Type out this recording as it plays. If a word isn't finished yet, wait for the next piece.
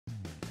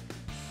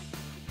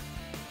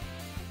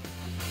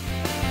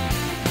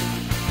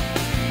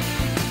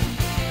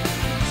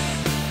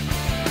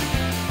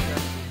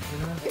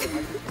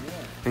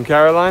And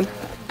Caroline?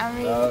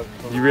 I'm ready.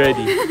 You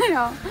ready?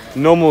 No.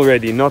 Normal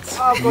ready, not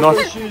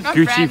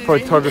Gucci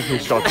photography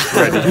shots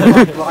ready.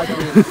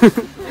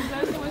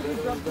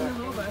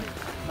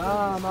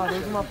 Nah,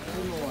 those are my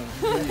favorite ones.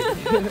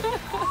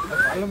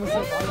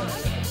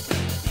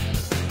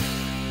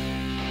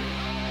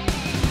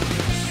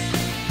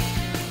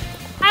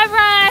 Hi,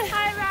 Brad.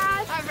 Hi,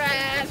 Brad. Hi,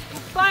 Brad.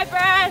 Bye,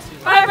 Brad.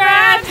 Bye,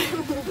 Brad.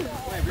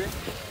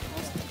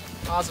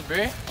 Awesome,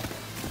 bro.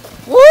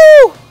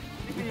 Woo!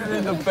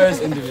 The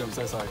first interview, I'm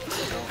so sorry.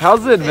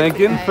 How's it,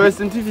 Megan?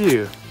 First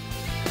interview.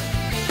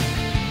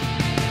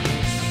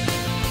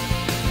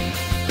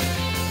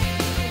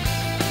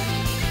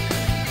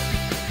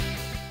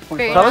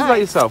 Tell us about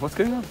yourself. What's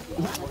going on?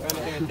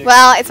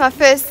 Well, it's my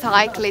first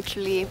hike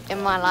literally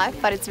in my life,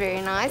 but it's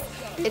very nice.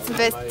 It's a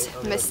bit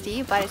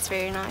misty, but it's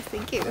very nice.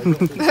 Thank you.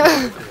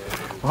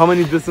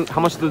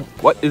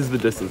 What is the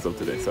distance of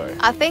today? Sorry.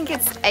 I think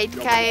it's 8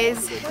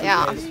 k's.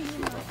 Yeah.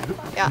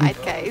 Yeah,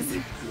 8 k's.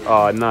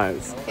 Oh,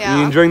 nice. Yeah. Are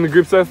you enjoying the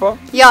group so far?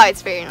 Yeah,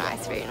 it's very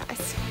nice. Very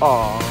nice.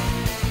 Oh.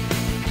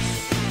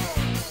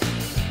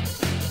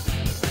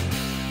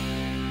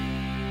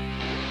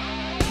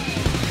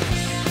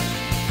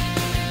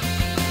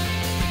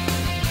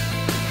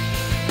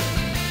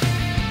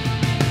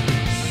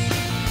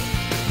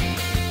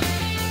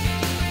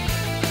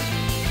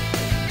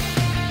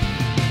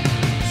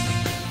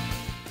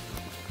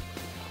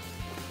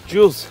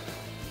 Jules,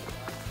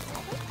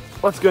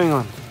 what's going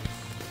on?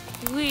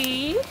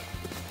 We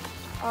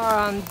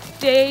are on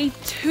day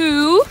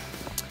 2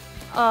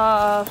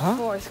 of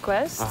Forest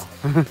Quest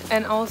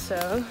and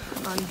also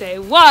on day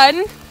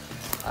 1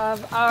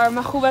 of our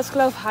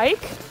Magoebaskloof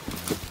Hike.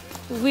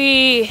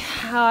 We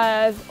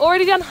have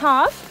already done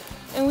half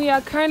and we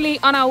are currently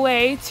on our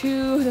way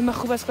to the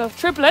Magoebaskloof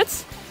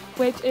triplets,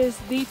 which is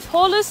the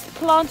tallest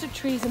planted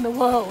trees in the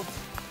world.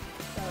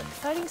 So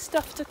exciting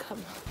stuff to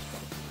come.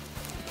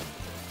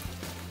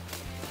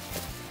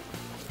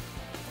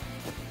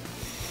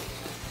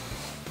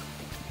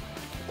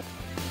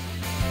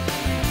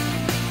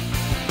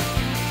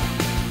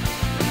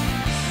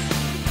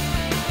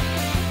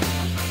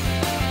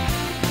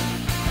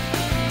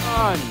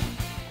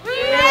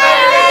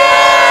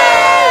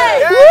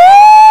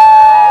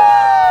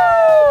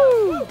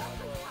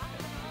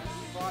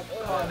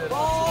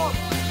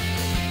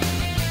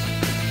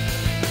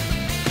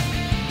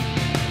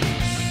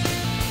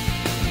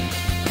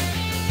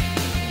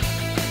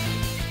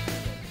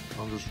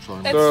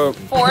 It's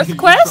fourth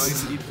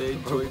quest,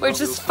 which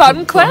is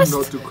fun quest.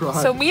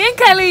 So me and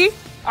Kelly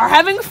are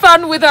having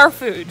fun with our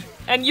food,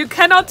 and you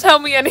cannot tell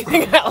me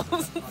anything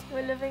else.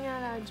 We're living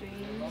out our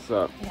dreams.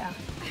 So, yeah.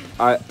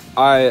 I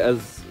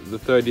as the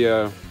third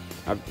year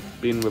I've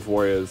been with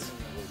Warriors,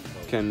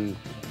 can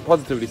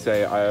positively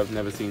say I have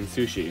never seen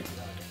sushi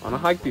on a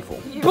hike before.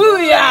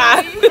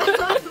 Booyah!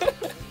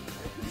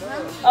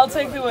 I'll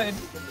take the win.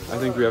 I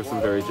think we have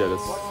some very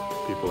jealous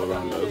people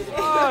around us.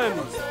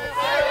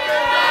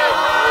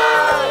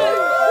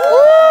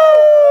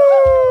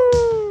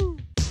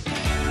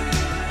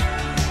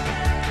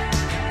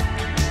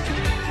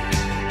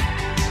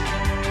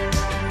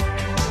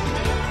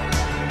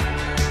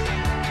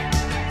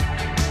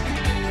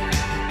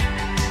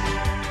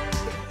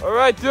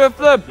 Alright, do a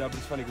flip! Yeah, but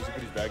it's funny because he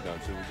put his bag down,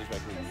 so we'll just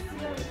make him do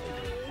more.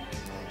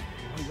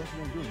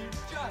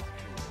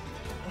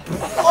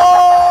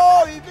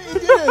 Oh, he did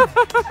it!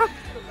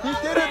 He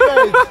did it,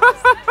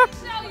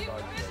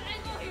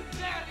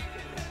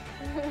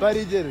 mate! But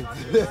he did it.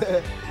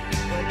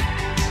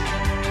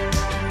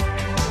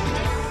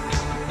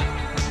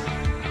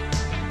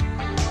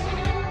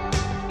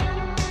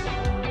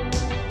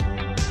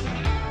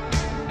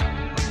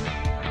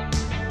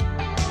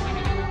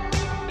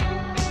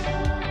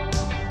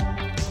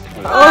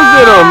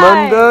 How's it,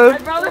 Amanda?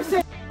 I'd rather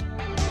say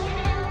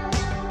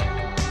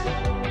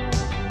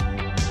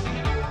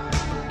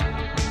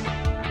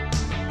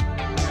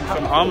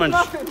Some almonds.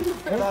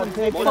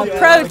 for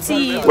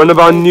protein. One of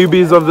our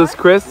newbies of this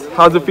quest.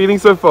 How's it feeling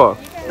so far?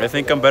 I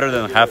think I'm better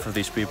than half of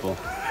these people.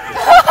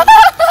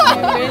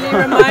 You really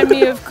remind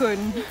me of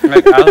Kun.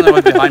 Like, I don't know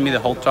what's behind me the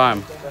whole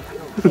time.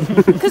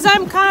 Because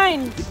I'm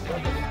kind.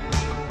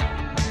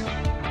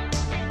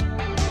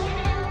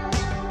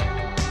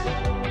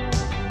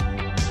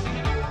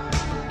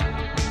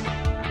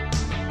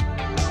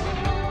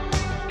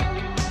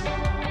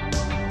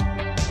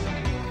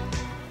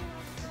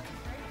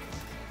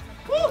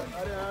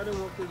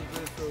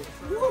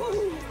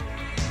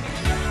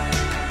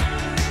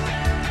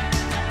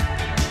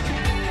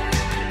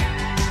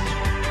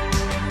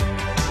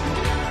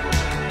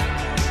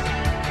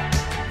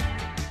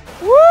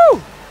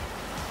 Woo!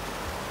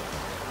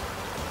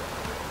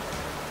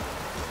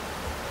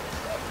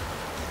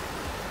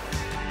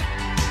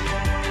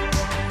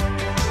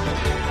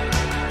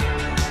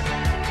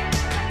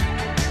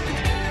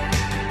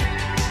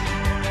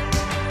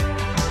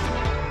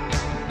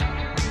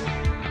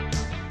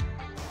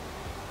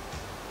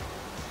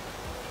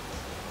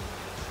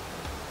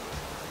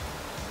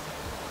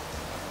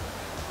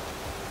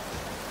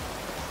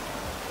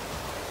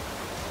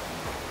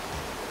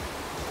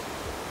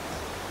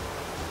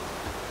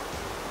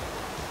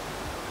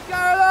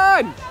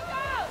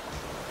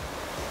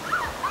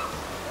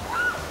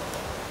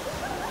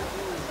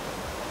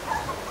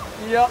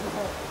 Yep.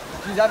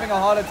 She's having a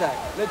heart attack,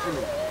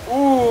 literally.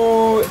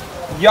 Ooh,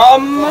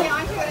 yum.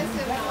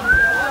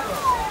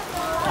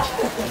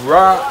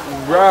 Rah,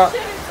 rah,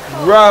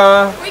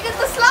 rah. We did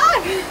the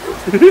slide.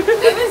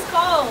 It was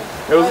cold.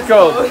 It was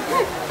cold.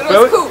 It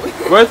was cool.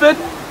 Worth it?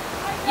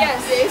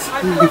 Yes,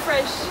 I'm more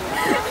fresh.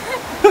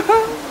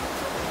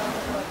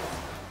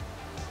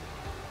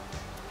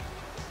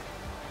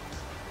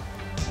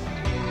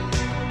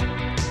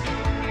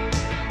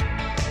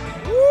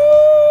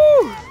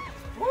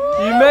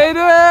 You made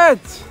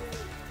it!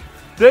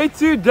 Day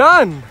 2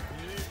 done!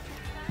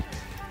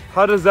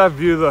 How does that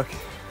view look?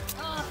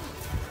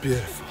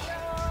 Beautiful.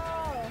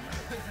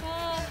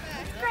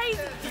 Crazy.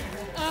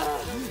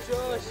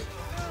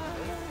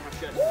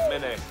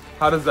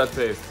 How does that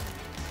taste?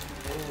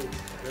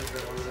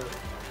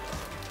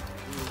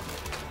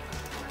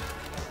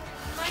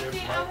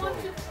 Mikey, I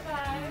want to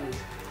try.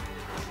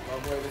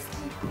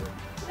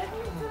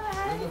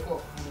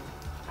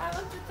 I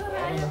want to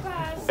try your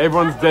pasta.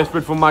 Everyone's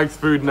desperate for Mike's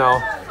food now.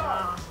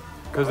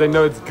 Because they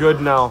know it's good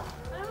now.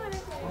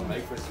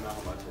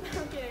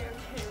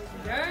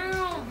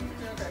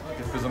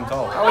 Because I'm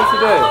tall. How was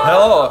today?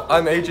 Hello,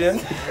 I'm Adrian.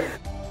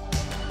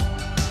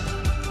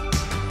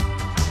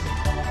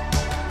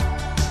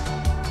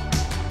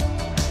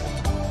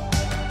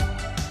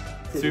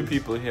 2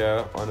 people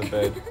here on a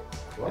bed.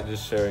 They're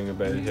just sharing a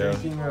bed here.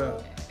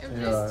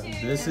 Yeah,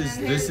 this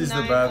is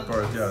the bad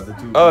part. Yeah, the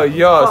 2. Oh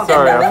yeah,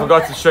 sorry, I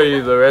forgot to show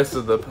you the rest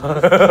of the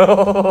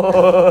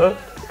pile.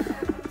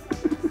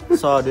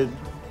 Saw, dude.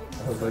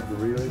 That was like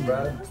really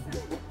bad.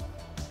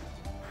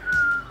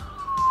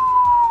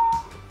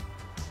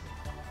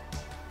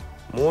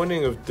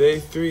 Morning of day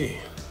 3.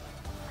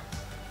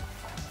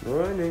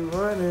 Morning.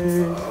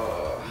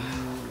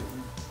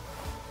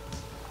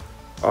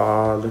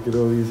 Ah, look at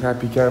all these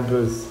happy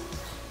campers.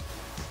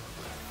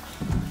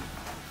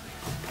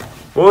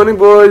 Morning,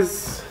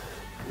 boys.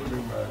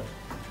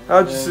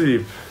 How'd you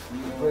sleep?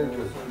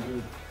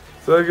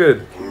 So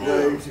good.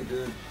 Good.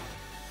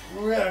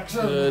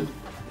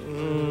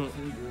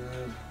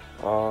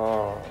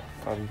 Oh,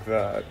 I'm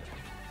glad.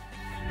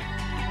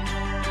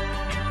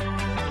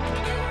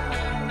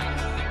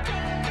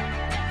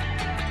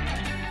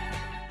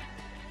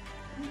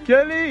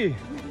 Kelly,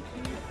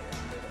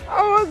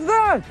 how was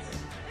that?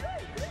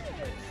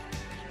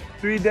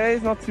 3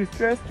 days, not too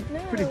stressed,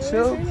 pretty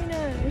chill. Really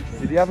nice.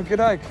 Did you have a good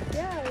hike?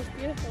 Yeah, it was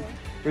beautiful.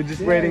 We're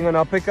just waiting on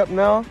our pickup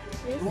now.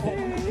 Yes,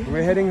 sir.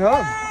 We're heading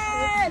home.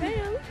 Yes,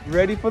 ma'am.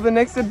 Ready for the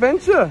next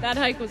adventure. That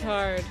hike was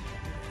hard,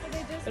 but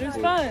it was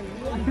fun.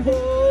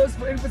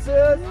 Waiting for